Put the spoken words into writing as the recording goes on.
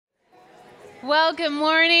Well, good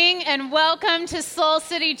morning and welcome to Soul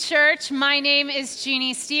City Church. My name is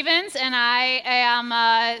Jeannie Stevens and I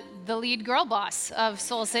am the lead girl boss of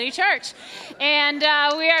Soul City Church. And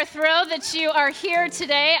we are thrilled that you are here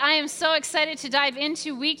today. I am so excited to dive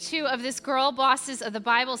into week 2 of this Girl Bosses of the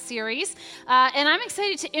Bible series. And I'm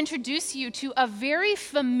excited to introduce you to a very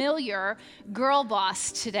familiar girl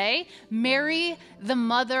boss today, Mary, the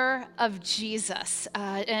mother of Jesus.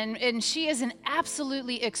 And she is an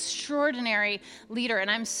absolutely extraordinary leader.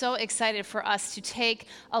 And I'm so excited for us to take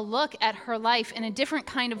a look at her life in a different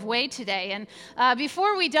kind of way today. And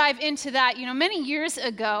before we dive into that, many years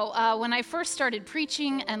ago, when I first started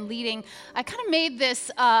preaching and leading, I kind of made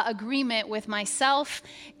this agreement with myself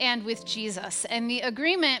and with Jesus. And the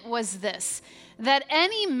agreement was this, that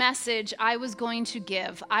any message I was going to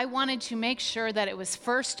give, I wanted to make sure that it was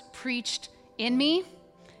first preached in me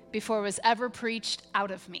before it was ever preached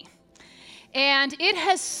out of me. And it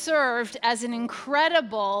has served as an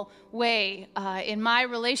incredible way in my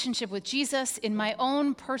relationship with Jesus, in my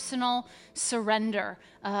own personal surrender,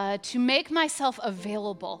 to make myself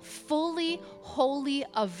available, fully, wholly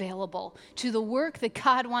available to the work that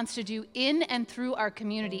God wants to do in and through our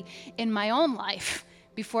community in my own life,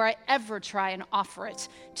 before I ever try and offer it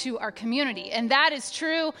to our community. And that is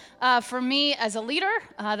true for me as a leader,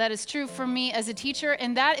 that is true for me as a teacher,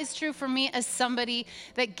 and that is true for me as somebody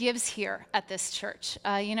that gives here at this church.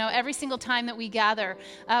 Every single time that we gather,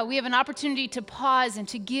 we have an opportunity to pause and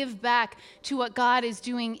to give back to what God is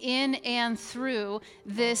doing in and through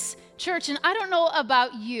this church. And I don't know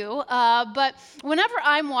about you, but whenever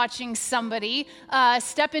I'm watching somebody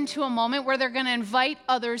step into a moment where they're going to invite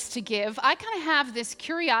others to give, I kind of have this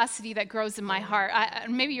curiosity that grows in my heart.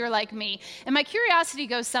 Maybe you're like me. And my curiosity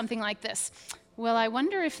goes something like this. Well, I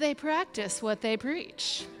wonder if they practice what they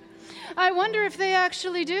preach. I wonder if they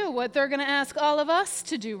actually do what they're going to ask all of us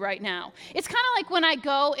to do right now. It's kind of like when I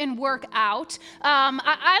go and work out.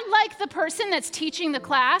 I like the person that's teaching the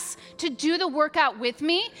class to do the workout with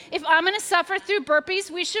me. If I'm going to suffer through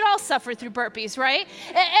burpees, we should all suffer through burpees, right?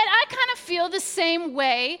 And I kind of feel the same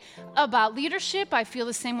way about leadership. I feel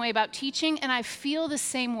the same way about teaching, and I feel the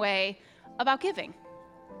same way about giving.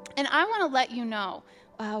 And I want to let you know,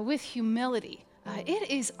 with humility, it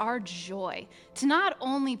is our joy to not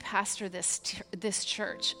only pastor this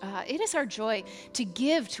church, it is our joy to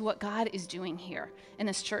give to what God is doing here in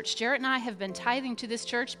this church. Jarrett and I have been tithing to this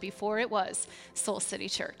church before it was Soul City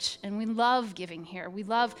Church, and we love giving here. We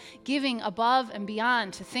love giving above and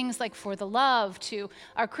beyond to things like For the Love, to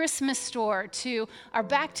our Christmas store, to our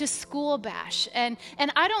back to school bash. And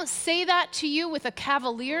I don't say that to you with a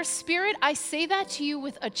cavalier spirit. I say that to you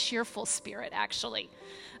with a cheerful spirit, actually.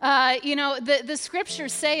 The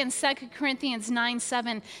scriptures say in 2 Corinthians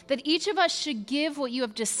 9:7 that each of us should give what you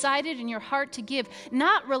have decided in your heart to give,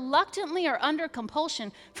 not reluctantly or under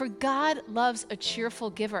compulsion, for God loves a cheerful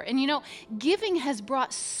giver. And giving has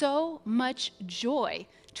brought so much joy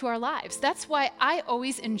to our lives. That's why I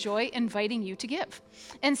always enjoy inviting you to give.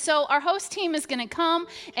 And so our host team is going to come,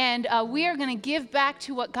 and we are going to give back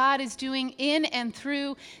to what God is doing in and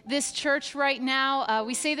through this church right now.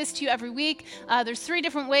 We say this to you every week. There's 3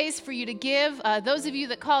 different ways for you to give. Those of you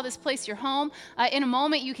that call this place your home, in a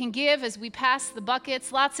moment you can give as we pass the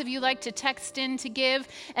buckets. Lots of you like to text in to give,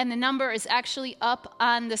 and the number is actually up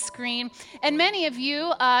on the screen. And many of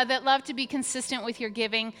you that love to be consistent with your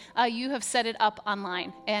giving, you have set it up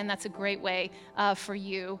online. And that's a great way for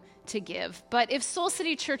you to give. But if Soul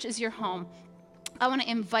City Church is your home, I want to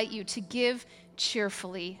invite you to give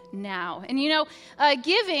cheerfully now. And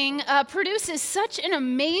giving produces such an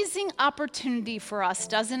amazing opportunity for us,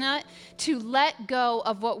 doesn't it? To let go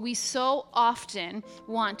of what we so often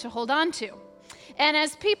want to hold on to. And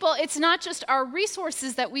as people, it's not just our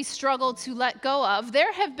resources that we struggle to let go of.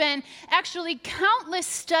 There have been actually countless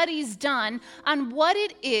studies done on what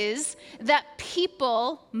it is that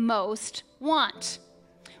people most want,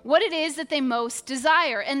 what it is that they most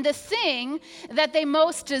desire. And the thing that they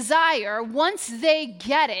most desire, once they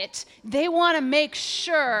get it, they want to make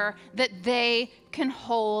sure that they can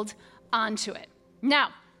hold on to it. Now,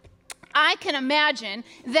 I can imagine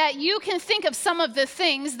that you can think of some of the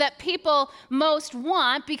things that people most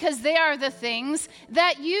want because they are the things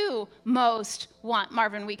that you most want.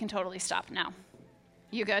 Marvin, we can totally stop now.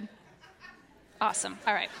 You good? Awesome.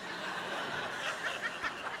 All right.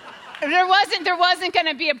 There wasn't going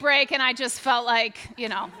to be a break, and I just felt like,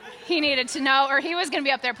 he needed to know, or he was going to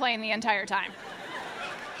be up there playing the entire time.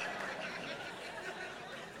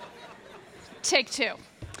 Take 2.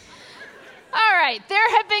 All right, there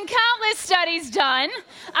have been countless studies done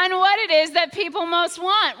on what it is that people most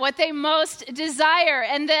want, what they most desire,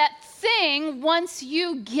 and that thing, once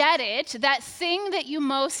you get it, that thing that you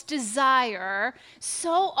most desire,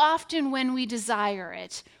 so often when we desire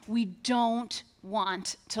it, we don't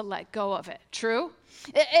want to let go of it. True?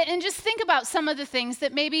 And just think about some of the things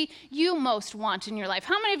that maybe you most want in your life.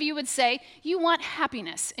 How many of you would say you want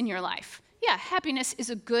happiness in your life? Yeah, happiness is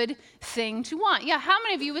a good thing to want. Yeah, how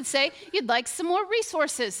many of you would say you'd like some more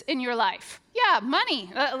resources in your life? Yeah,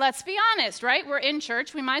 money. Let's be honest, right? We're in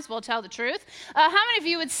church. We might as well tell the truth. How many of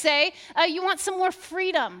you would say you want some more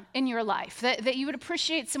freedom in your life, that you would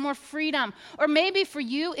appreciate some more freedom? Or maybe for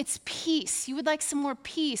you, it's peace. You would like some more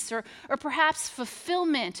peace or perhaps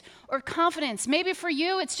fulfillment or confidence. Maybe for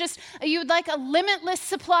you, it's just you would like a limitless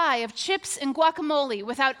supply of chips and guacamole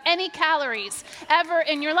without any calories ever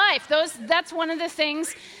in your life. That's one of the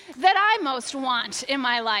things that I most want in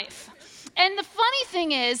my life. And the funny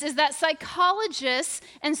thing is that psychologists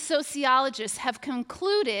and sociologists have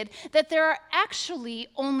concluded that there are actually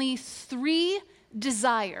only 3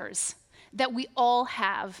 desires that we all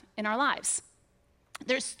have in our lives.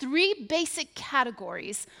 There's 3 basic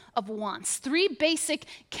categories of wants, 3 basic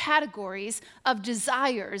categories of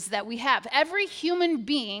desires that we have. Every human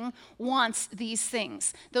being wants these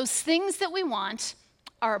things. Those things that we want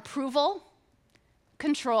are approval,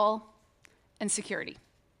 control, and security.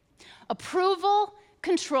 Approval,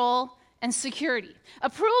 control, and security.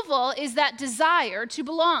 Approval is that desire to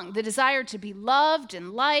belong, the desire to be loved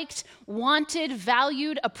and liked, wanted,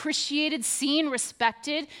 valued, appreciated, seen,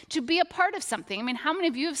 respected, to be a part of something. I mean, how many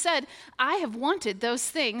of you have said, I have wanted those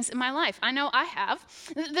things in my life? I know I have.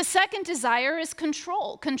 The second desire is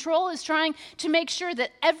control. Control is trying to make sure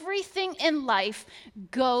that everything in life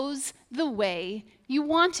goes the way you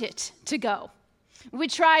want it to go. We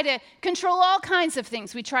try to control all kinds of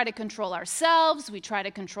things. We try to control ourselves. We try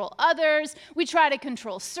to control others. We try to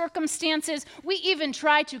control circumstances. We even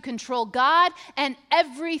try to control God and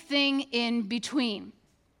everything in between.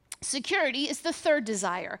 Security is the third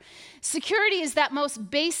desire. Security is that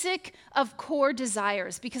most basic of core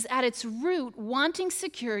desires because at its root, wanting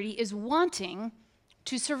security is wanting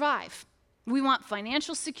to survive. We want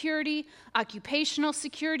financial security, occupational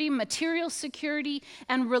security, material security,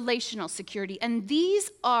 and relational security. And these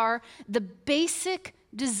are the basic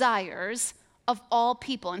desires of all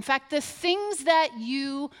people. In fact, the things that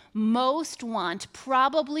you most want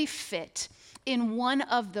probably fit in one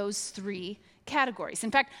of those 3 categories.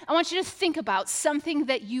 In fact, I want you to think about something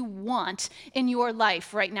that you want in your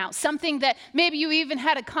life right now, something that maybe you even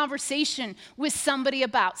had a conversation with somebody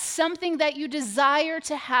about, something that you desire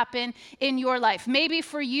to happen in your life. Maybe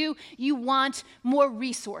for you, you want more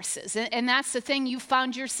resources, and that's the thing. You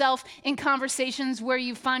found yourself in conversations where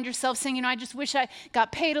you found yourself saying, I just wish I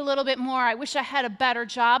got paid a little bit more. I wish I had a better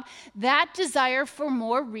job. That desire for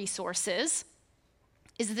more resources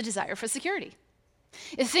is the desire for security.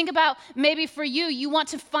 Think about maybe for you, you want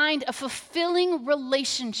to find a fulfilling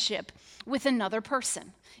relationship with another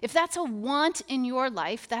person. If that's a want in your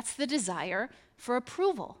life, that's the desire for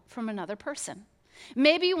approval from another person.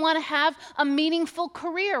 Maybe you want to have a meaningful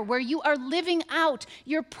career where you are living out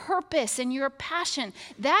your purpose and your passion.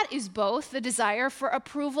 That is both the desire for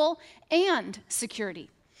approval and security.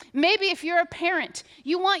 Maybe if you're a parent,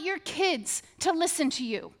 you want your kids to listen to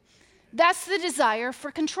you. That's the desire for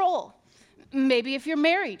control. Maybe if you're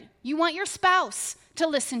married, you want your spouse to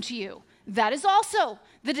listen to you. That is also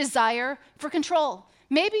the desire for control.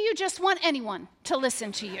 Maybe you just want anyone to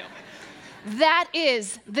listen to you. That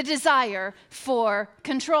is the desire for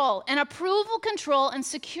control. And approval, control, and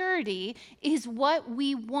security is what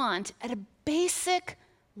we want at a basic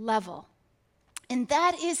level. And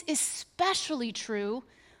that is especially true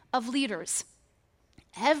of leaders.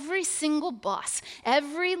 Every single boss,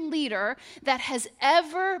 every leader that has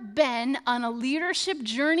ever been on a leadership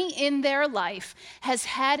journey in their life has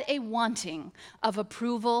had a wanting of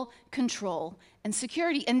approval, control, and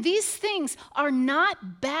security. And these things are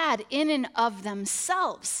not bad in and of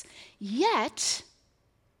themselves. Yet,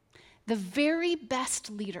 the very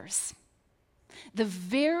best leaders, the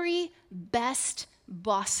very best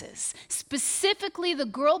bosses, specifically the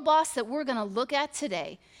girl boss that we're going to look at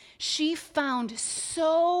today, she found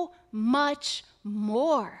so much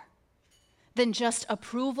more than just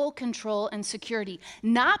approval, control, and security.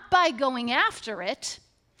 Not by going after it,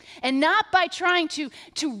 and not by trying to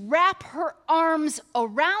wrap her arms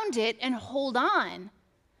around it and hold on,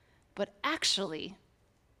 but actually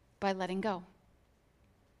by letting go.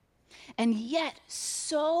 And yet,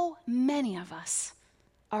 so many of us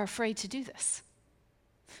are afraid to do this.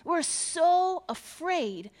 We're so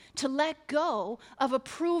afraid to let go of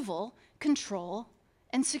approval, control,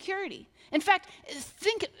 and security. In fact,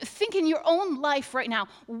 think in your own life right now.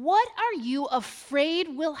 What are you afraid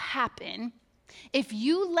will happen if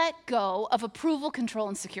you let go of approval, control,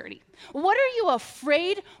 and security? What are you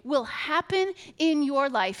afraid will happen in your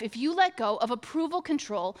life if you let go of approval,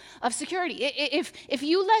 control, of security? If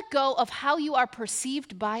you let go of how you are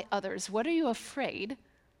perceived by others, what are you afraid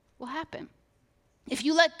will happen? If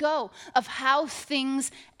you let go of how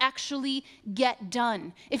things actually get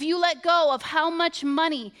done, if you let go of how much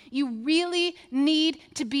money you really need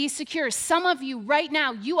to be secure, some of you right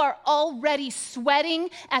now, you are already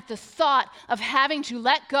sweating at the thought of having to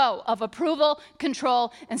let go of approval,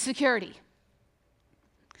 control, and security.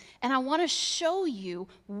 And I want to show you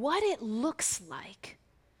what it looks like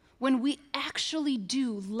when we actually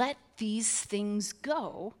do let these things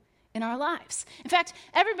go in our lives. In fact,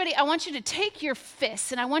 everybody, I want you to take your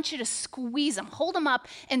fists and I want you to squeeze them, hold them up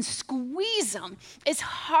and squeeze them as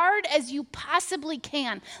hard as you possibly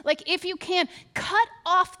can. Like if you can, cut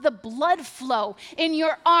off the blood flow in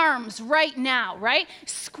your arms right now, right?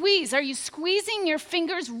 Squeeze. Are you squeezing your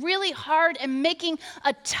fingers really hard and making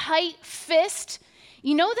a tight fist?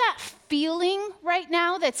 You know that feeling right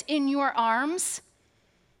now that's in your arms?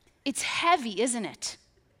 It's heavy, isn't it?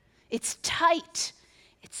 It's tight.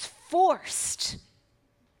 It's forced.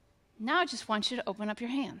 Now I just want you to open up your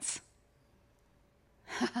hands.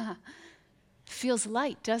 Feels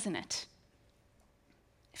light, doesn't it?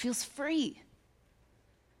 It feels free.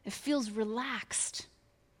 It feels relaxed.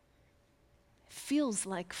 It feels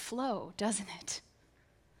like flow, doesn't it?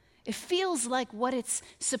 It feels like what it's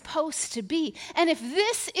supposed to be. And if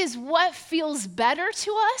this is what feels better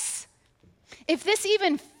to us, if this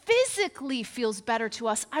even physically feels better to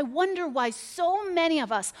us, I wonder why so many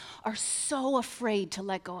of us are so afraid to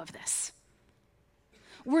let go of this.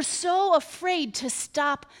 We're so afraid to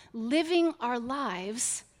stop living our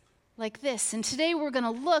lives like this. And today we're going to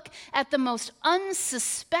look at the most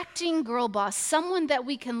unsuspecting girl boss, someone that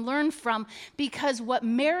we can learn from, because what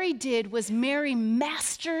Mary did was Mary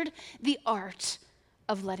mastered the art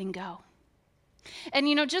of letting go. And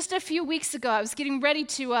you know, just a few weeks ago, I was getting ready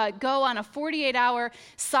to go on a 48-hour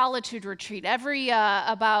solitude retreat. Every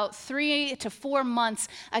about 3 to 4 months,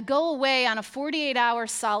 I go away on a 48-hour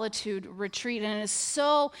solitude retreat, and it is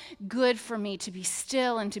so good for me to be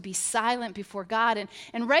still and to be silent before God.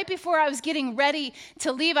 And right before I was getting ready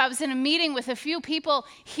to leave, I was in a meeting with a few people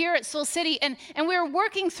here at Soul City, and we were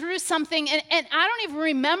working through something, and I don't even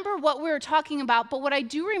remember what we were talking about, but what I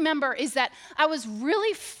do remember is that I was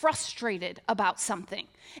really frustrated about something.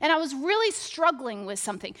 And I was really struggling with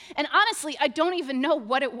something. And honestly, I don't even know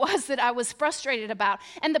what it was that I was frustrated about.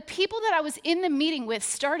 And the people that I was in the meeting with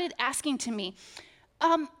started asking to me,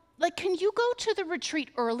 can you go to the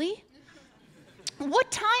retreat early? What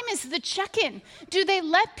time is the check-in? Do they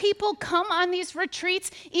let people come on these retreats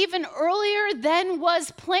even earlier than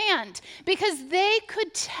was planned? Because they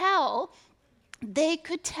could tell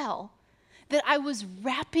that I was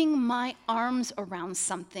wrapping my arms around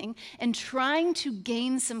something and trying to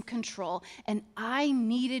gain some control, and I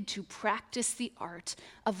needed to practice the art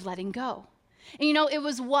of letting go. And you know, it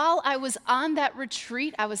was while I was on that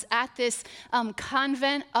retreat, I was at this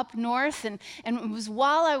convent up north, and it was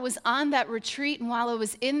while I was on that retreat and while I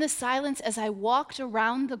was in the silence as I walked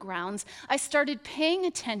around the grounds, I started paying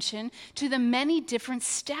attention to the many different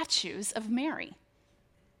statues of Mary.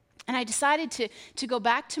 And I decided to go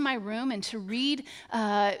back to my room and to read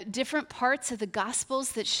different parts of the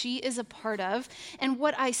Gospels that she is a part of. And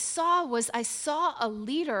what I saw a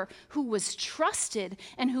leader who was trusted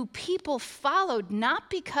and who people followed, not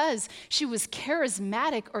because she was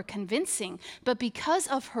charismatic or convincing, but because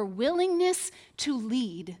of her willingness to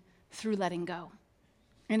lead through letting go.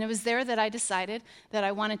 And it was there that I decided that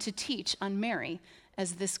I wanted to teach on Mary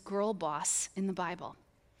as this girl boss in the Bible.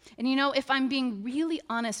 And you know, if I'm being really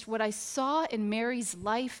honest, what I saw in Mary's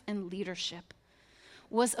life and leadership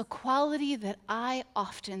was a quality that I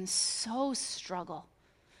often so struggle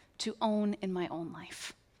to own in my own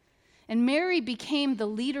life. And Mary became the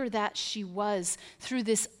leader that she was through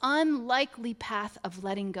this unlikely path of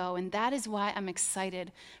letting go. And that is why I'm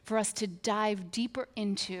excited for us to dive deeper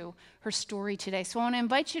into her story today. So I want to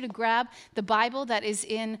invite you to grab the Bible that is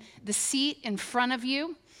in the seat in front of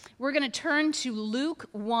you. We're going to turn to Luke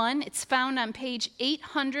 1. It's found on page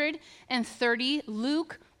 830.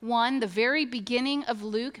 Luke 1, the very beginning of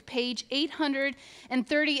Luke, page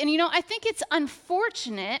 830. And you know, I think it's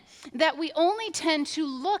unfortunate that we only tend to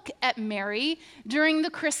look at Mary during the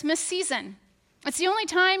Christmas season. It's the only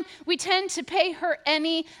time we tend to pay her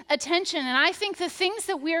any attention. And I think the things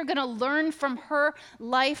that we are going to learn from her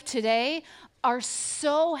life today are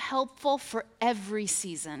so helpful for every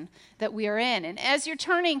season that we are in. And as you're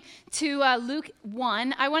turning to Luke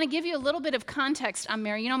 1, I want to give you a little bit of context on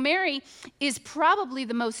Mary. You know, Mary is probably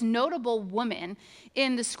the most notable woman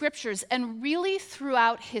in the scriptures and really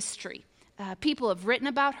throughout history. People have written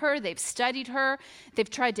about her, they've studied her, they've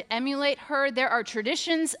tried to emulate her. There are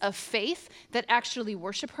traditions of faith that actually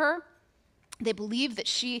worship her. They believe that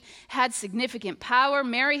she had significant power.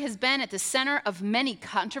 Mary has been at the center of many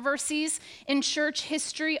controversies in church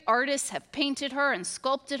history. Artists have painted her and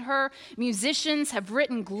sculpted her. Musicians have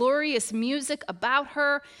written glorious music about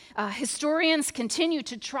her. Historians continue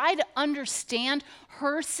to try to understand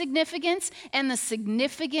her significance and the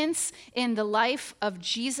significance in the life of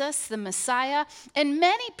Jesus, the Messiah. And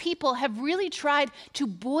many people have really tried to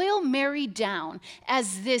boil Mary down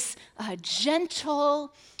as this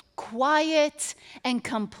gentle, quiet, and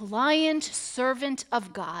compliant servant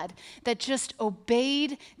of God that just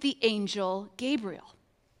obeyed the angel Gabriel.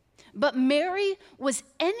 But Mary was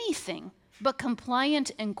anything but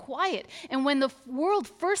compliant and quiet. And when the world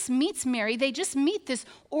first meets Mary, they just meet this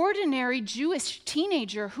ordinary Jewish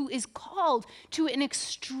teenager who is called to an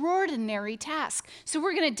extraordinary task. So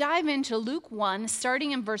we're going to dive into Luke 1,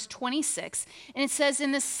 starting in verse 26. And it says,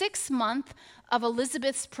 in the 6th month of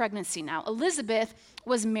Elizabeth's pregnancy. Now, Elizabeth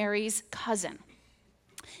was Mary's cousin.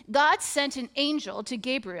 God sent an angel to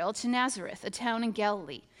Gabriel to Nazareth, a town in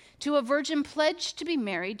Galilee, to a virgin pledged to be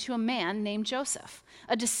married to a man named Joseph,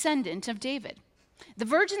 a descendant of David. The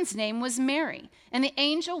virgin's name was Mary, and the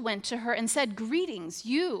angel went to her and said, "Greetings,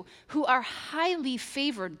 you who are highly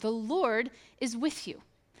favored, the Lord is with you."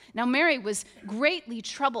 Now Mary was greatly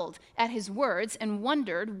troubled at his words and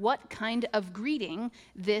wondered what kind of greeting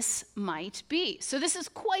this might be. So this is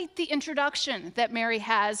quite the introduction that Mary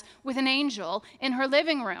has with an angel in her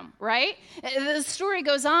living room, right? The story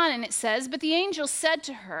goes on and it says, "But the angel said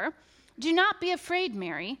to her, 'Do not be afraid,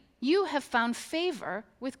 Mary. You have found favor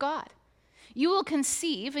with God. You will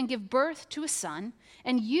conceive and give birth to a son,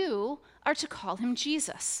 and you are to call him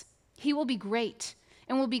Jesus. He will be great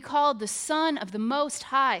and will be called the Son of the Most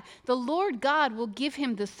High. The Lord God will give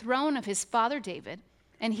him the throne of his father David,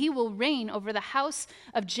 and he will reign over the house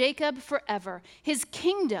of Jacob forever. His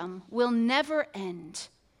kingdom will never end.'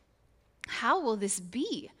 'How will this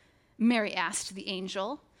be?' Mary asked the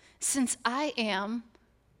angel, 'since I am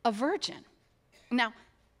a virgin?'" Now,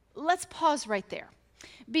 let's pause right there,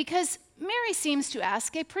 because Mary seems to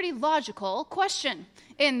ask a pretty logical question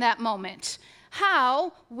in that moment.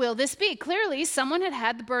 How will this be? Clearly, someone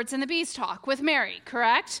had the birds and the bees talk with Mary,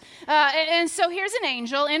 correct? And so here's an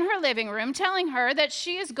angel in her living room telling her that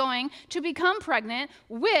she is going to become pregnant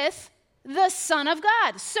with the Son of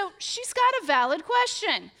God. So she's got a valid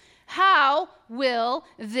question. How will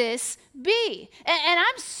this be? And I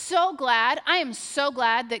am so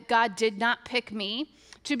glad that God did not pick me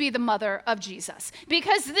to be the mother of Jesus,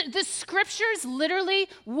 because the scriptures literally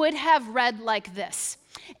would have read like this.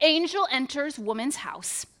 Angel enters woman's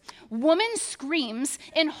house. Woman screams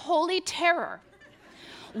in holy terror.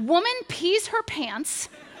 Woman pees her pants.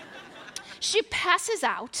 She passes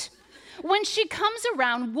out. When she comes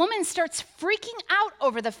around, woman starts freaking out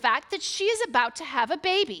over the fact that she is about to have a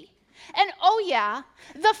baby. And oh yeah,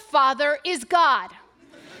 the Father is God.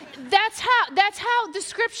 That's how the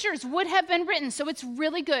scriptures would have been written. So it's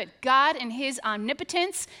really good. God in his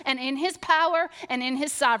omnipotence and in his power and in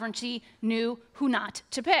his sovereignty knew who not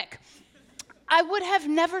to pick. I would have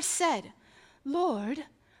never said, "Lord,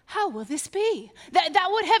 how will this be?"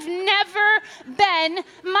 That would have never been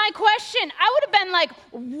my question. I would have been like,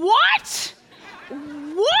 what?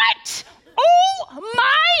 What? Oh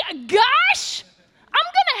my gosh!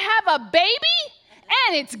 I'm gonna have a baby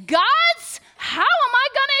and it's God's? How am I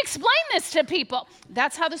going to explain this to people?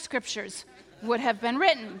 That's how the scriptures would have been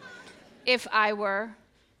written if I were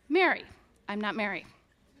Mary. I'm not Mary.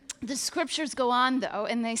 The scriptures go on, though,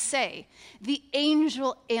 and they say, "The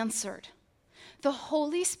angel answered, 'The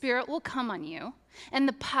Holy Spirit will come on you, and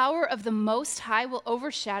the power of the Most High will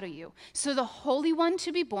overshadow you. So the Holy One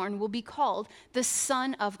to be born will be called the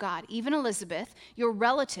Son of God. Even Elizabeth, your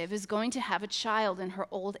relative, is going to have a child in her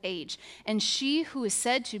old age, and she who is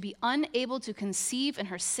said to be unable to conceive in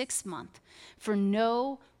her 6th month, for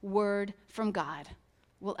no word from God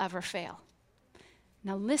will ever fail.'"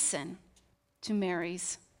 Now listen to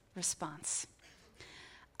Mary's response.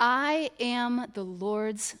 "I am the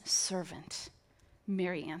Lord's servant,"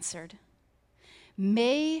 Mary answered.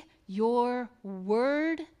 "May your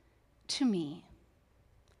word to me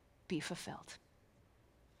be fulfilled."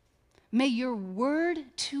 May your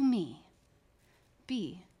word to me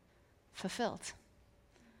be fulfilled.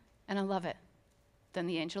 And I love it. Then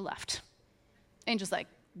the angel left. Angel's like,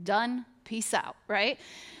 done, peace out, right?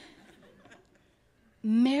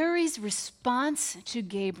 Mary's response to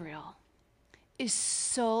Gabriel is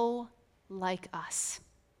so like us.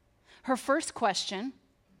 Her first question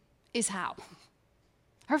is how?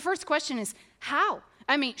 Her first question is how?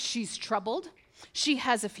 I mean, she's troubled. She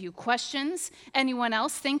has a few questions. Anyone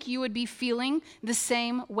else think you would be feeling the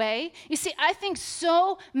same way? You see, I think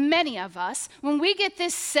so many of us, when we get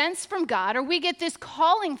this sense from God, or we get this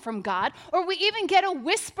calling from God, or we even get a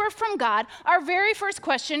whisper from God, our very first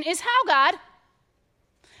question is, how, God?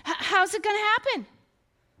 How's it going to happen?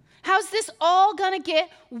 How's this all going to get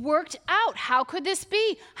worked out? How could this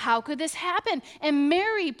be? How could this happen? And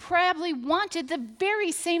Mary probably wanted the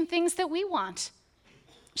very same things that we want.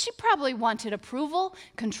 She probably wanted approval,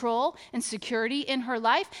 control, and security in her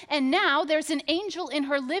life. And now there's an angel in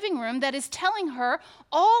her living room that is telling her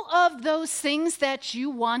all of those things that you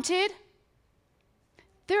wanted,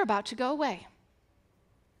 they're about to go away.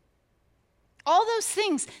 All those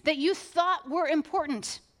things that you thought were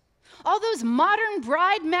important. All those modern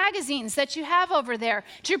bride magazines that you have over there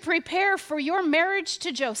to prepare for your marriage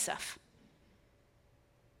to Joseph.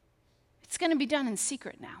 It's going to be done in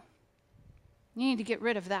secret now. You need to get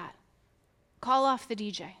rid of that. Call off the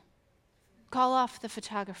DJ. Call off the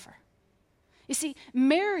photographer. You see,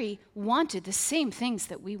 Mary wanted the same things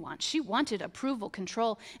that we want. She wanted approval,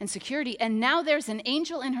 control, and security. And now there's an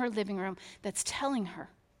angel in her living room that's telling her,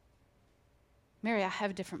 Mary, I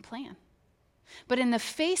have a different plan. But in the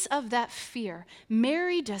face of that fear,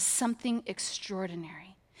 Mary does something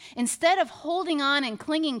extraordinary. Instead of holding on and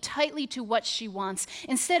clinging tightly to what she wants,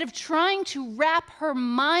 instead of trying to wrap her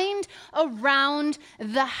mind around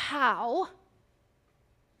the how,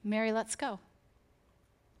 Mary lets go.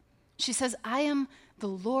 She says, I am the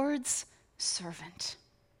Lord's servant.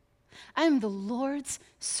 I am the Lord's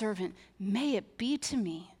servant. May it be to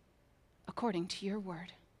me according to your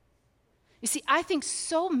word. You see, I think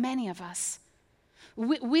so many of us,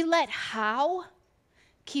 we let how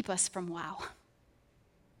keep us from wow.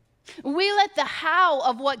 We let the how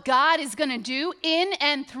of what God is going to do in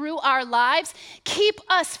and through our lives keep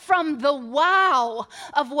us from the wow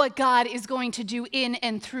of what God is going to do in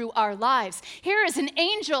and through our lives. Here is an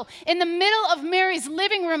angel in the middle of Mary's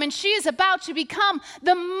living room, and she is about to become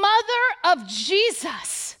the mother of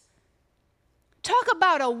Jesus. Talk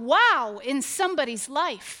about a wow in somebody's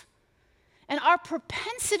life. And our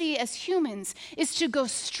propensity as humans is to go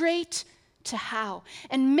straight to how.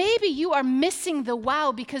 And maybe you are missing the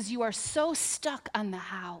wow because you are so stuck on the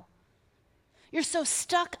how. You're so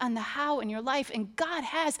stuck on the how in your life, and God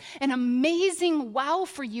has an amazing wow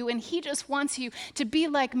for you, and he just wants you to be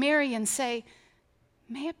like Mary and say,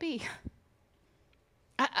 may it be.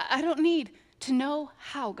 I don't need to know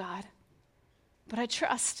how, God, but I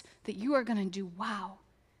trust that you are going to do wow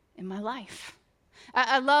in my life.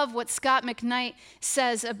 I love what Scott McKnight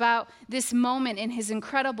says about this moment in his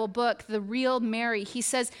incredible book, The Real Mary. He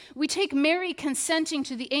says, we take Mary consenting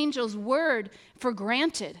to the angel's word for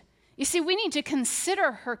granted. You see, we need to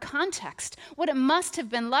consider her context, what it must have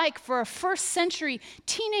been like for a first century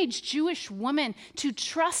teenage Jewish woman to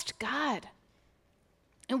trust God.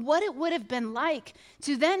 And what it would have been like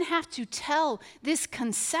to then have to tell this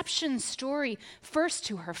conception story first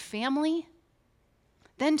to her family,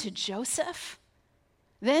 then to Joseph,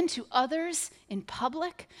 then to others in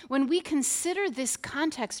public. When we consider this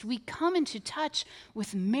context, we come into touch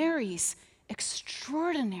with Mary's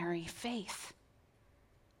extraordinary faith.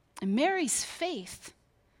 And Mary's faith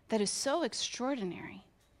that is so extraordinary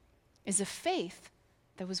is a faith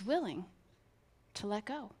that was willing to let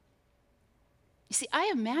go. You see,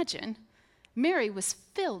 I imagine Mary was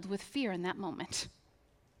filled with fear in that moment.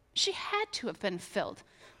 She had to have been filled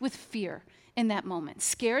with fear in that moment,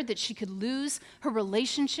 scared that she could lose her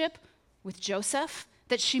relationship with Joseph,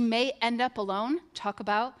 that she may end up alone. Talk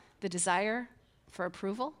about the desire for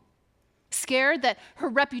approval. Scared that her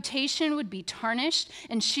reputation would be tarnished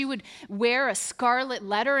and she would wear a scarlet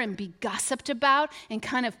letter and be gossiped about and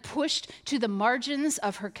kind of pushed to the margins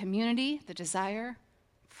of her community, the desire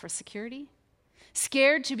for security.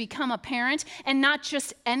 Scared to become a parent, and not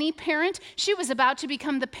just any parent. She was about to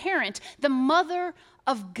become the parent, the mother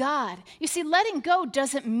of God. You see, letting go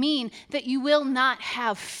doesn't mean that you will not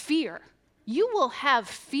have fear. You will have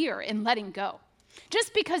fear in letting go.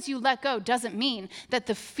 Just because you let go doesn't mean that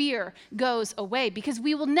the fear goes away, because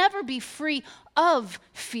we will never be free of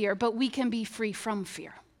fear, but we can be free from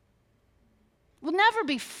fear. We'll never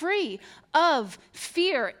be free of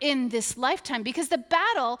fear in this lifetime because the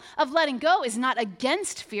battle of letting go is not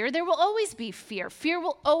against fear. There will always be fear. Fear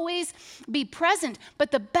will always be present. But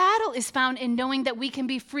the battle is found in knowing that we can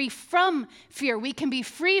be free from fear. We can be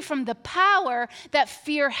free from the power that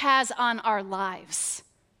fear has on our lives.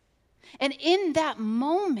 And in that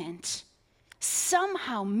moment,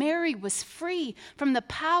 somehow Mary was free from the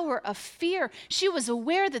power of fear. She was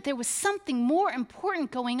aware that there was something more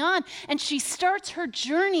important going on, and she starts her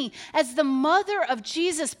journey as the mother of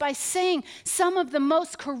Jesus by saying some of the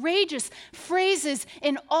most courageous phrases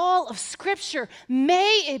in all of Scripture.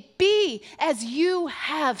 May it be as you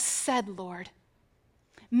have said, Lord.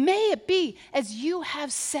 May it be as you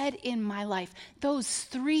have said in my life. Those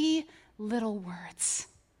 3 little words.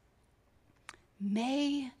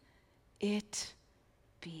 May it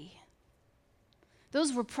be.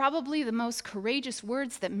 Those were probably the most courageous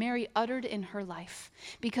words that Mary uttered in her life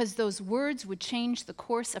because those words would change the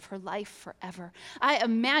course of her life forever. I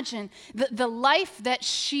imagine the life that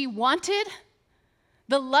she wanted,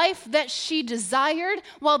 the life that she desired,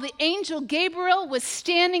 while the angel Gabriel was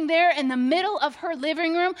standing there in the middle of her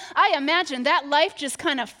living room, I imagine that life just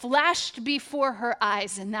kind of flashed before her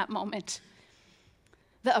eyes in that moment.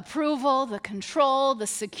 The approval, the control, the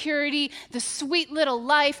security, the sweet little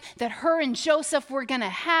life that her and Joseph were going to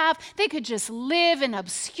have. They could just live in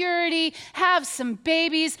obscurity, have some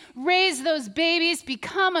babies, raise those babies,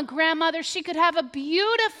 become a grandmother. She could have a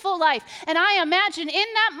beautiful life. And I imagine in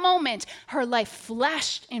that moment, her life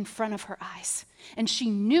flashed in front of her eyes. And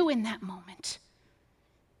she knew in that moment,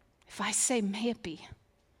 if I say, may it be,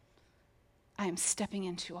 I am stepping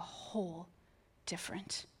into a whole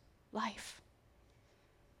different life.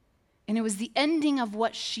 And it was the ending of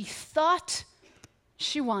what she thought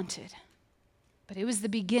she wanted. But it was the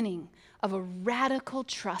beginning of a radical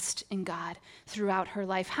trust in God throughout her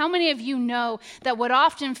life. How many of you know that what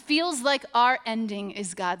often feels like our ending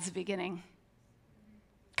is God's beginning?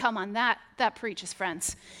 Come on, that preaches,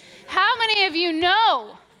 friends. How many of you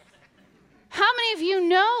know? How many of you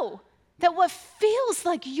know that what feels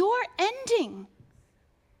like your ending,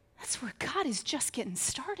 that's where God is just getting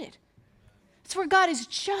started? It's where God is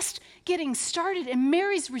just getting started. And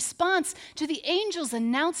Mary's response to the angel's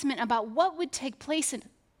announcement about what would take place in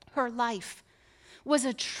her life was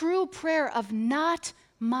a true prayer of not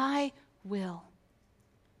my will,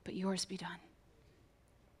 but yours be done.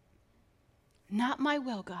 Not my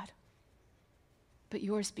will, God, but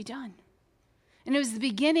yours be done. And it was the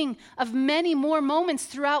beginning of many more moments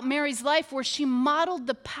throughout Mary's life where she modeled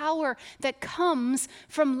the power that comes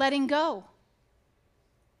from letting go.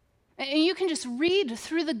 And you can just read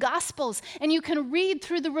through the Gospels, and you can read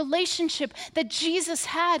through the relationship that Jesus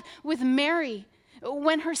had with Mary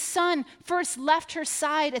when her son first left her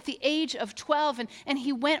side at the age of 12, and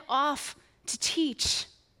he went off to teach.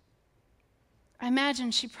 I imagine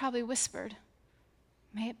she probably whispered,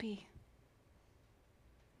 may it be.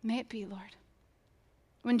 May it be, Lord.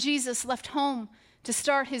 When Jesus left home to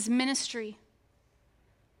start his ministry,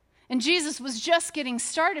 and Jesus was just getting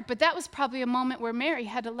started, but that was probably a moment where Mary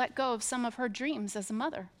had to let go of some of her dreams as a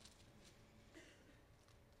mother.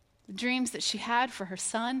 The dreams that she had for her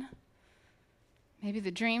son, maybe the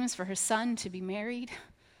dreams for her son to be married,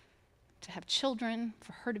 to have children,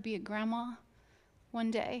 for her to be a grandma one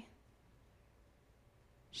day.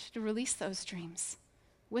 She had to release those dreams.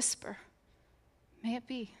 Whisper, may it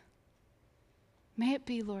be. May it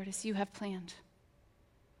be, Lord, as you have planned.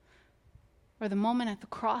 Or the moment at the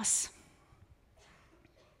cross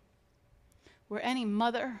where any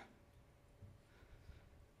mother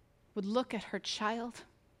would look at her child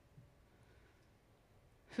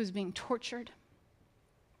who's being tortured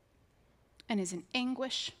and is in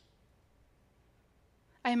anguish.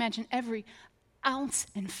 I imagine every ounce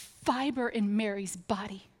and fiber in Mary's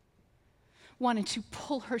body wanted to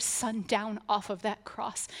pull her son down off of that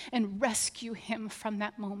cross and rescue him from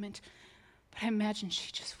that moment. But I imagine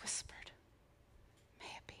she just whispered,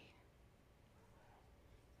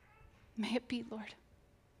 may it be, Lord.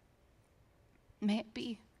 May it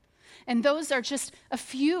be. And those are just a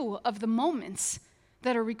few of the moments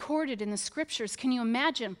that are recorded in the Scriptures. Can you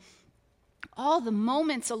imagine all the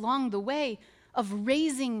moments along the way of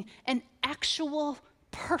raising an actual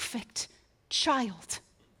perfect child?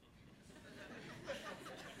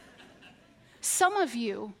 Some of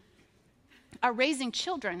you are raising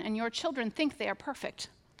children, and your children think they are perfect.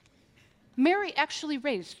 Mary actually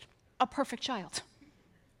raised a perfect child.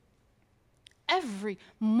 Every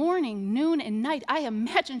morning, noon, and night, I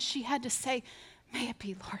imagine she had to say, may it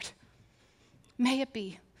be, Lord. May it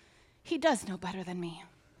be. He does know better than me.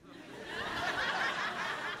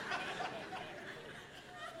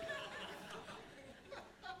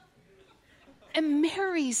 And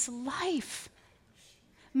Mary's life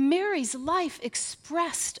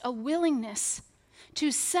expressed a willingness to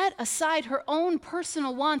set aside her own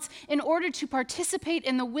personal wants in order to participate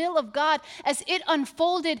in the will of God as it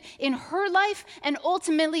unfolded in her life and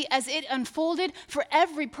ultimately as it unfolded for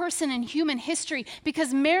every person in human history.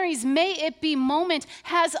 Because Mary's May It Be moment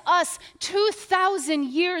has us 2,000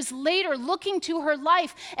 years later looking to her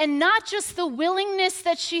life, and not just the willingness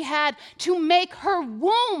that she had to make her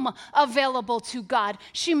womb available to God,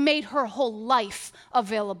 she made her whole life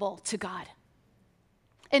available to God.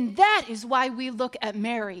 And that is why we look at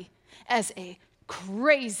Mary as a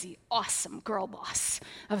crazy, awesome girl boss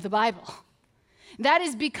of the Bible. That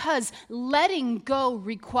is because letting go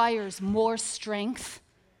requires more strength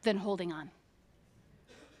than holding on.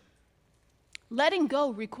 Letting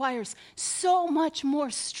go requires so much more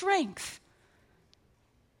strength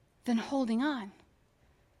than holding on.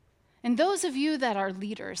 And those of you that are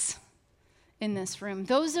leaders in this room,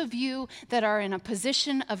 those of you that are in a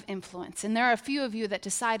position of influence, and there are a few of you that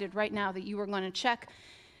decided right now that you were going to check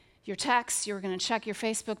your texts, you were going to check your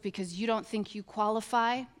Facebook because you don't think you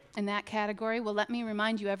qualify in that category. Well, let me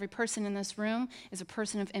remind you, every person in this room is a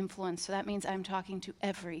person of influence, so that means I'm talking to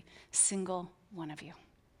every single one of you.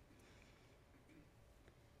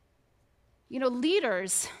 You know,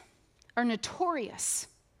 leaders are notorious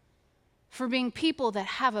for being people that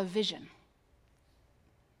have a vision.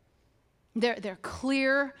 They're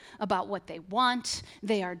clear about what they want.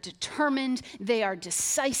 They are determined. They are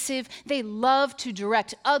decisive. They love to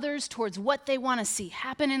direct others towards what they want to see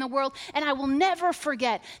happen in the world. And I will never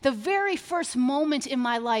forget the very first moment in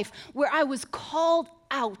my life where I was called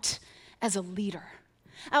out as a leader.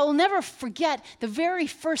 I will never forget the very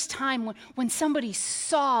first time when somebody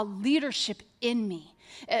saw leadership in me.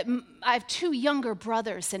 I have two younger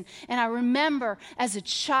brothers, and I remember as a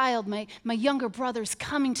child, my younger brothers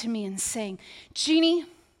coming to me and saying, "Jeannie,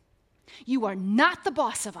 you are not the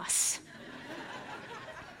boss of us."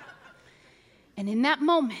 And in that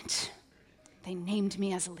moment, they named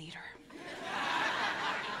me as a leader.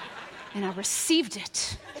 And I received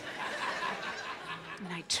it,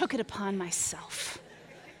 and I took it upon myself.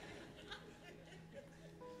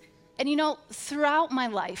 And you know, throughout my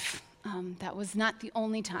life, that was not the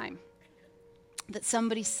only time that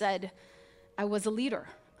somebody said I was a leader.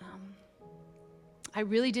 I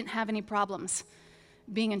really didn't have any problems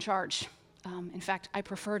being in charge. In fact, I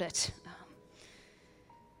preferred it.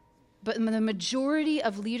 But the majority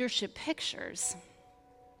of leadership pictures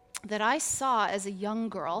that I saw as a young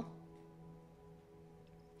girl,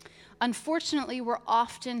 unfortunately, were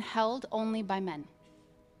often held only by men.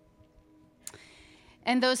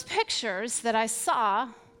 And those pictures that I saw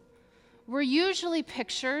were usually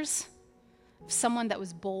pictures of someone that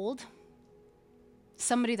was bold,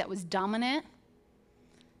 somebody that was dominant,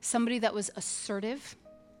 somebody that was assertive.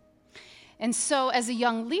 And so as a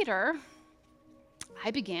young leader,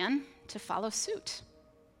 I began to follow suit.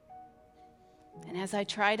 And as I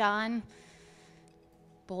tried on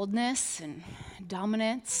boldness and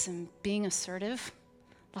dominance and being assertive,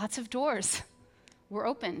 lots of doors were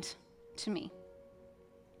opened to me.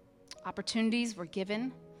 Opportunities were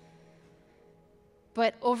given.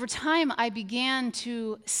 But over time, I began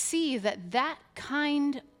to see that that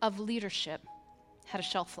kind of leadership had a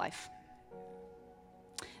shelf life.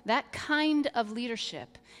 That kind of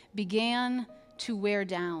leadership began to wear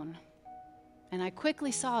down. And I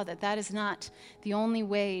quickly saw that that is not the only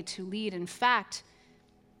way to lead. In fact,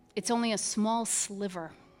 it's only a small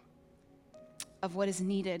sliver of what is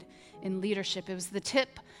needed in leadership. It was the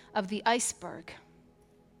tip of the iceberg.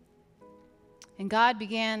 And God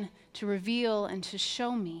began to reveal and to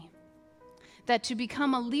show me that to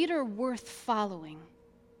become a leader worth following,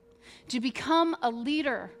 to become a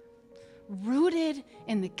leader rooted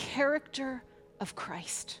in the character of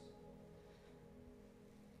Christ,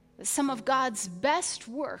 that some of God's best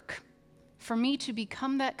work for me to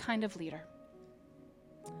become that kind of leader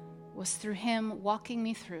was through Him walking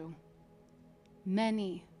me through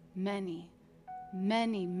many, many,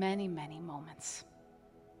 many, many, many moments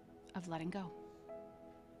of letting go.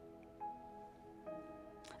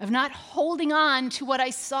 Of not holding on to what I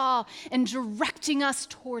saw and directing us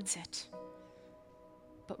towards it,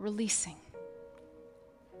 but releasing.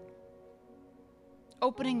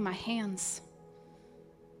 Opening my hands,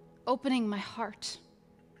 opening my heart.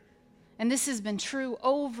 And this has been true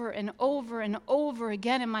over and over and over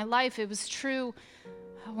again in my life. It was true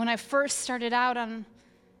when I first started out on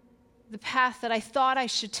the path that I thought I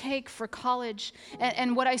should take for college,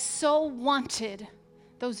 and what I so wanted,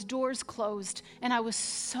 those doors closed, and I was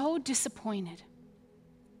so disappointed.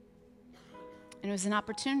 And it was an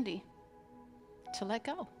opportunity to let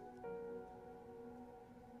go.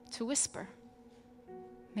 to whisper,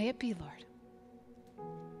 may it be, Lord.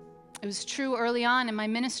 It was true early on in my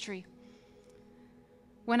ministry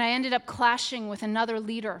when I ended up clashing with another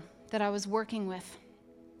leader that I was working with.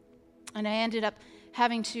 And I ended up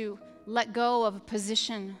having to let go of a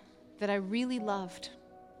position that I really loved.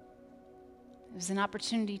 It was an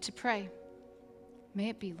opportunity to pray. May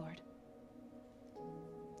it be, Lord.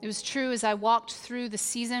 It was true as I walked through the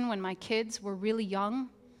season when my kids were really young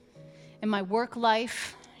and my work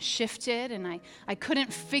life shifted and I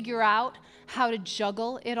couldn't figure out how to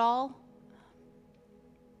juggle it all.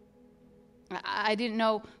 I didn't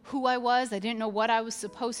know who I was. I didn't know what I was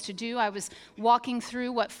supposed to do. I was walking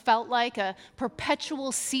through what felt like a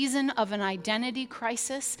perpetual season of an identity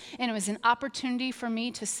crisis, and it was an opportunity for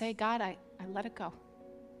me to say, God, I let it go.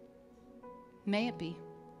 May it be.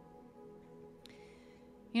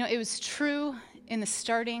 You know, it was true in the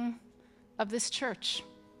starting of this church.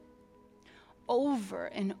 Over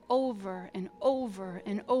and over and over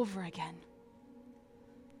and over again.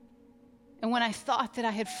 And when I thought that I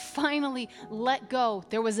had finally let go,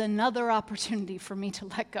 there was another opportunity for me to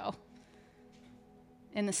let go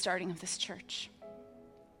in the starting of this church.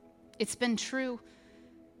 It's been true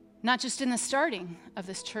not just in the starting of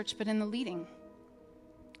this church, but in the leading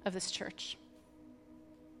of this church.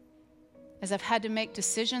 As I've had to make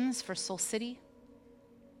decisions for Soul City,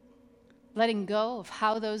 letting go of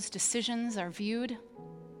how those decisions are viewed,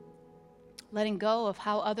 letting go of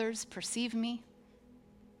how others perceive me,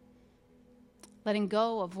 letting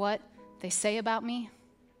go of what they say about me,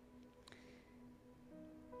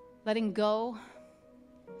 letting go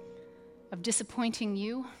of disappointing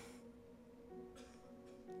you,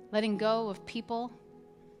 letting go of people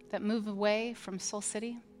that move away from Soul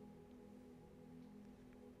City.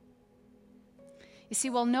 You see,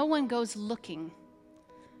 while no one goes looking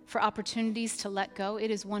for opportunities to let go, it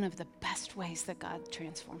is one of the best ways that God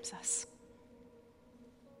transforms us.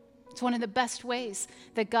 It's one of the best ways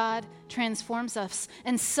that God transforms us.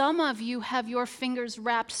 And some of you have your fingers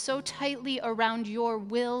wrapped so tightly around your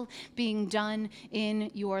will being done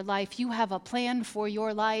in your life. You have a plan for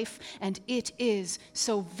your life, and it is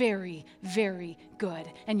so very, very good.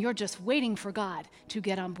 And you're just waiting for God to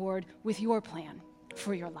get on board with your plan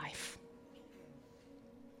for your life.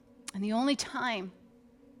 And the only time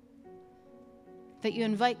that you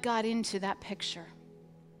invite God into that picture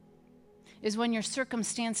is when your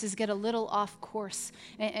circumstances get a little off course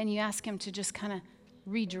and you ask him to just kind of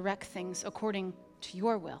redirect things according to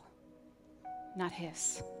your will, not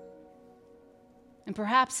his. And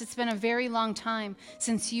perhaps it's been a very long time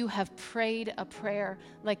since you have prayed a prayer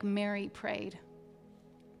like Mary prayed,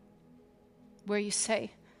 where you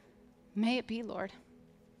say, may it be, Lord.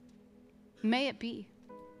 May it be.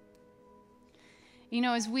 You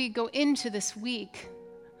know, as we go into this week,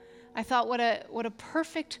 I thought what a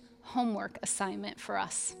perfect homework assignment for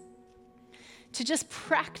us to just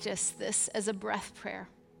practice this as a breath prayer.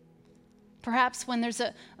 Perhaps when there's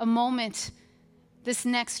a moment this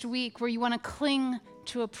next week where you want to cling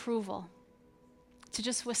to approval, to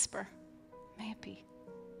just whisper, may it be.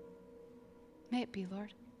 May it be,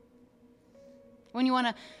 Lord. When you want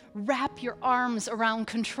to wrap your arms around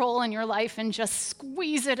control in your life and just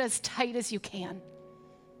squeeze it as tight as you can,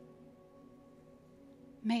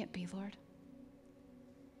 may it be, Lord.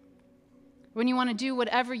 When you want to do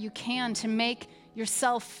whatever you can to make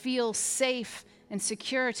yourself feel safe and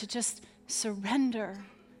secure, to just surrender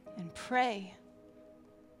and pray,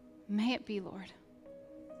 may it be, Lord.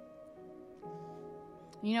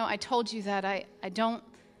 You know, I told you that I don't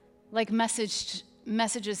like messages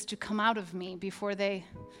to come out of me before they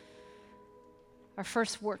are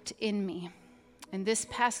first worked in me. And this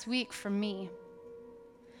past week for me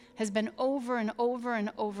has been over and over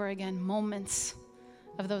and over again moments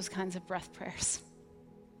of those kinds of breath prayers.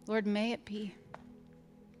 Lord, may it be.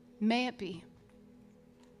 May it be.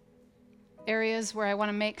 Areas where I want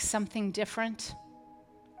to make something different,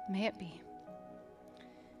 may it be.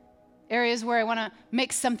 Areas where I want to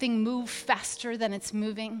make something move faster than it's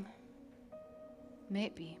moving, may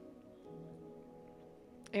it be.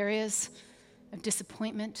 Areas of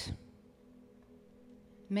disappointment,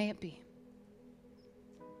 may it be.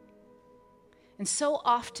 And so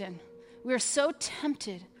often, we're so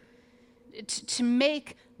tempted to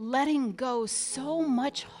make letting go so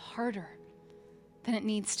much harder than it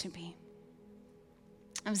needs to be.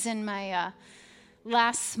 I was in my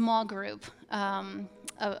last small group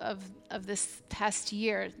of this past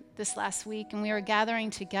year, this last week, and we were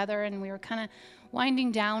gathering together and we were kind of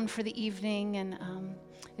winding down for the evening, and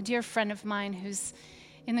a dear friend of mine who's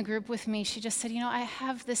in the group with me, she just said, you know, I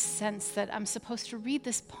have this sense that I'm supposed to read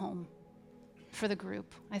this poem for the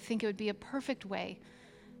group. I think it would be a perfect way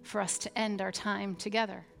for us to end our time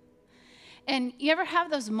together. And you ever have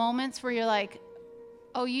those moments where you're like,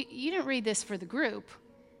 oh, you didn't read this for the group.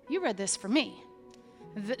 You read this for me.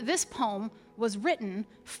 This poem was written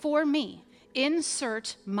for me.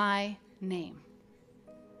 Insert my name.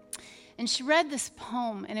 And she read this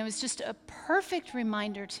poem, and it was just a perfect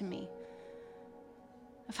reminder to me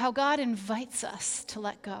of how God invites us to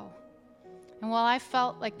let go. And while I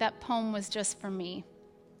felt like that poem was just for me,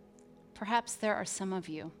 perhaps there are some of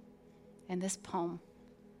you, and this poem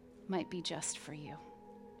might be just for you.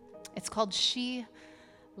 It's called She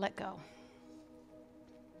Let Go.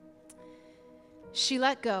 She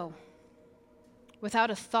let go.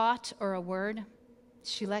 Without a thought or a word,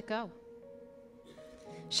 she let go.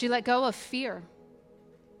 She let go of fear.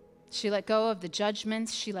 She let go of the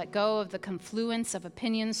judgments. She let go of the confluence of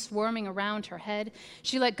opinions swarming around her head.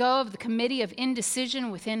 She let go of the committee of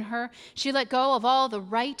indecision within her. She let go of all the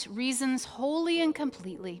right reasons wholly and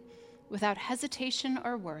completely, without hesitation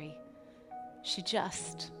or worry. She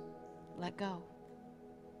just let go.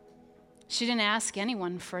 She didn't ask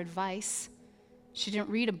anyone for advice. She didn't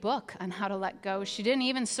read a book on how to let go. She didn't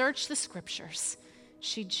even search the scriptures.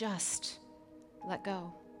 She just let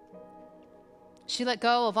go. She let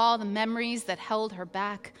go of all the memories that held her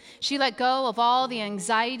back. She let go of all the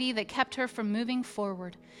anxiety that kept her from moving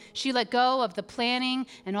forward. She let go of the planning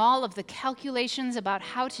and all of the calculations about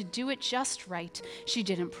how to do it just right. She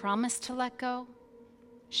didn't promise to let go.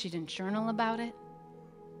 She didn't journal about it.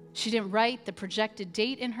 She didn't write the projected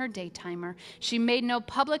date in her day timer. She made no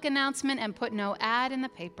public announcement and put no ad in the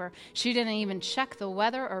paper. She didn't even check the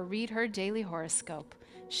weather or read her daily horoscope.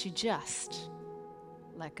 She just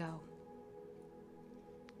let go.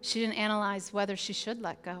 She didn't analyze whether she should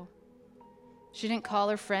let go. She didn't call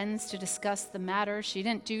her friends to discuss the matter. She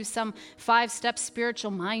didn't do some 5-step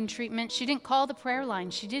spiritual mind treatment. She didn't call the prayer line.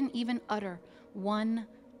 She didn't even utter one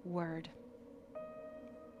word.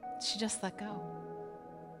 She just let go.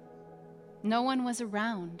 No one was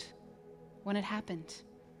around when it happened.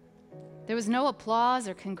 There was no applause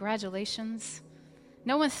or congratulations.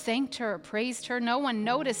 No one thanked her or praised her. No one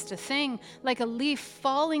noticed a thing, like a leaf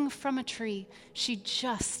falling from a tree. She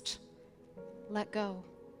just let go.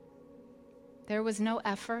 There was no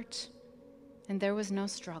effort, and there was no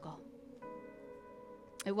struggle.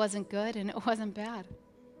 It wasn't good, and it wasn't bad.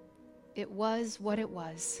 It was what it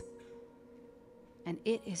was. And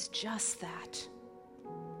it is just that.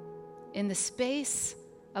 In the space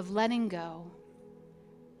of letting go,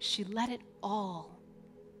 she let it all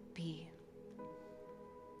be.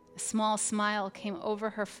 A small smile came over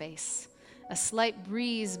her face. A slight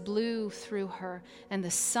breeze blew through her, and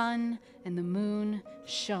the sun and the moon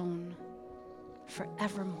shone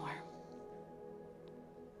forevermore.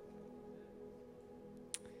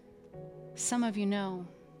 Some of you know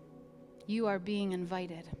you are being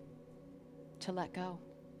invited to let go.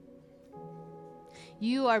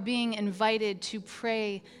 You are being invited to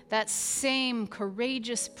pray that same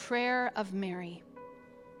courageous prayer of Mary,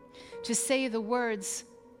 to say the words,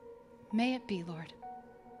 "May it be, Lord.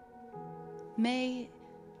 May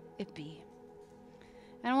it be."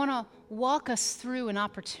 And I want to walk us through an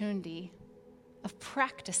opportunity of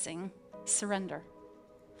practicing surrender,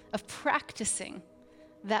 of practicing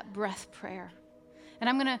that breath prayer. And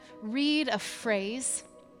I'm going to read a phrase,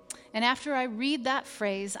 and after I read that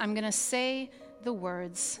phrase, I'm going to say the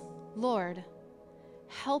words, "Lord,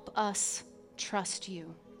 help us trust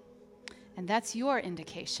you." And that's your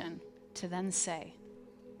indication to then say,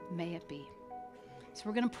 "May it be." So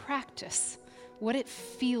we're going to practice what it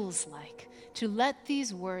feels like to let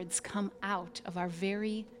these words come out of our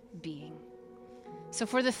very being. So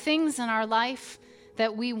for the things in our life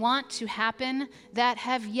that we want to happen that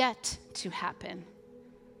have yet to happen,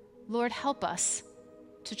 Lord, help us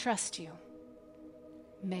to trust you.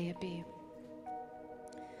 May it be.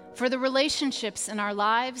 For the relationships in our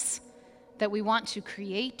lives that we want to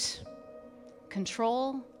create,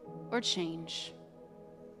 control, or change,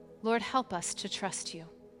 Lord, help us to trust you.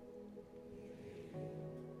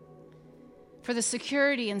 For the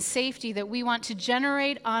security and safety that we want to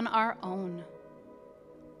generate on our own,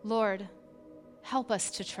 Lord, help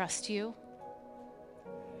us to trust you.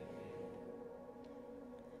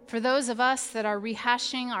 For those of us that are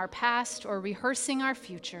rehashing our past or rehearsing our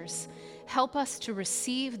futures, help us to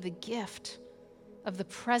receive the gift of the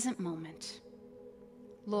present moment.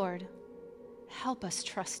 Lord, help us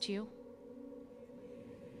trust you.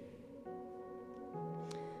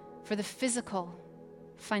 For the physical,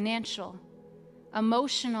 financial,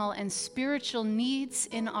 emotional, and spiritual needs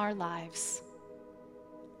in our lives,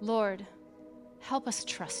 Lord, help us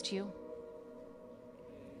trust you.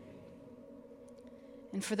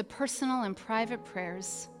 and for the personal and private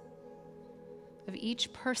prayers of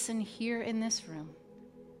each person here in this room.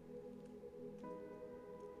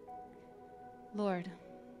 Lord,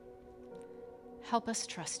 help us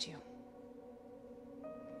trust you.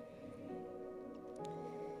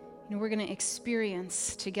 We're going to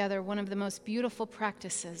experience together one of the most beautiful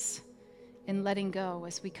practices in letting go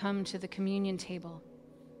as we come to the communion table.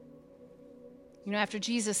 After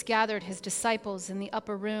Jesus gathered his disciples in the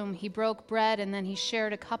upper room, he broke bread and then he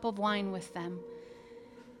shared a cup of wine with them.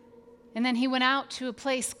 And then he went out to a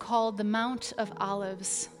place called the Mount of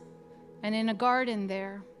Olives. And in a garden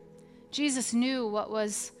there, Jesus knew what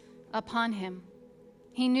was upon him.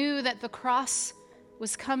 He knew that the cross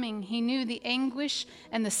was coming. He knew the anguish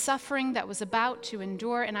and the suffering that was about to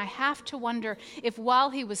endure. And I have to wonder if while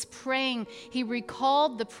he was praying, he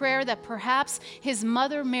recalled the prayer that perhaps his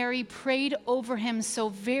mother Mary prayed over him so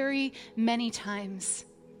very many times.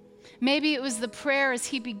 Maybe it was the prayer as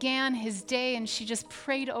he began his day and she just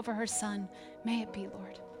prayed over her son, "May it be,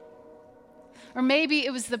 Lord." Or maybe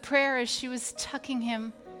it was the prayer as she was tucking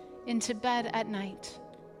him into bed at night.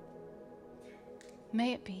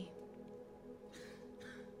 "May it be."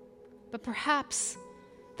 But perhaps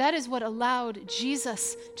that is what allowed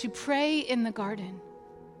Jesus to pray in the garden.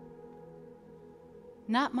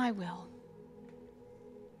 "Not my will.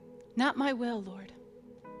 Not my will, Lord,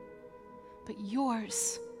 but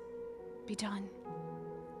yours be done."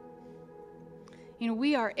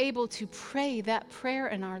 We are able to pray that prayer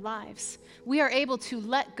in our lives. We are able to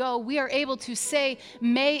let go. We are able to say,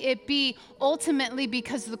 "May it be," ultimately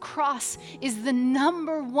because the cross is the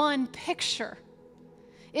number one picture.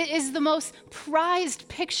 It is the most prized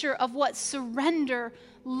picture of what surrender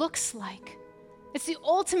looks like. It's the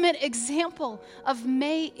ultimate example of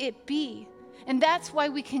 "may it be." And that's why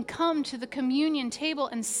we can come to the communion table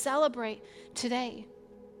and celebrate today.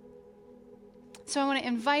 So I want to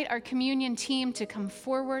invite our communion team to come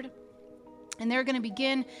forward. And they're going to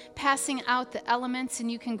begin passing out the elements.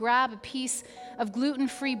 And you can grab a piece of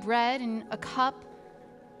gluten-free bread and a cup.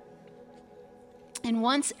 And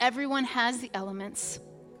once everyone has the elements,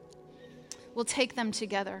 we'll take them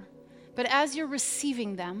together. But as you're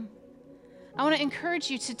receiving them, I want to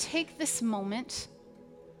encourage you to take this moment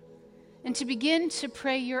and to begin to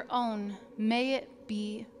pray your own "may it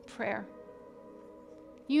be" prayer.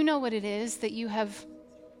 You know what it is that you have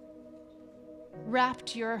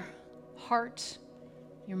wrapped your heart,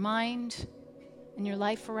 your mind, and your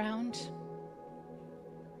life around.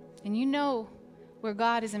 And you know where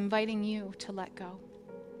God is inviting you to let go.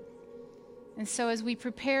 And so as we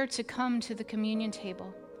prepare to come to the communion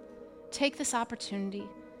table, take this opportunity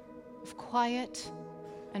of quiet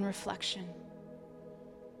and reflection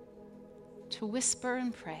to whisper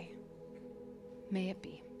and pray, "May it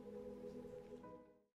be."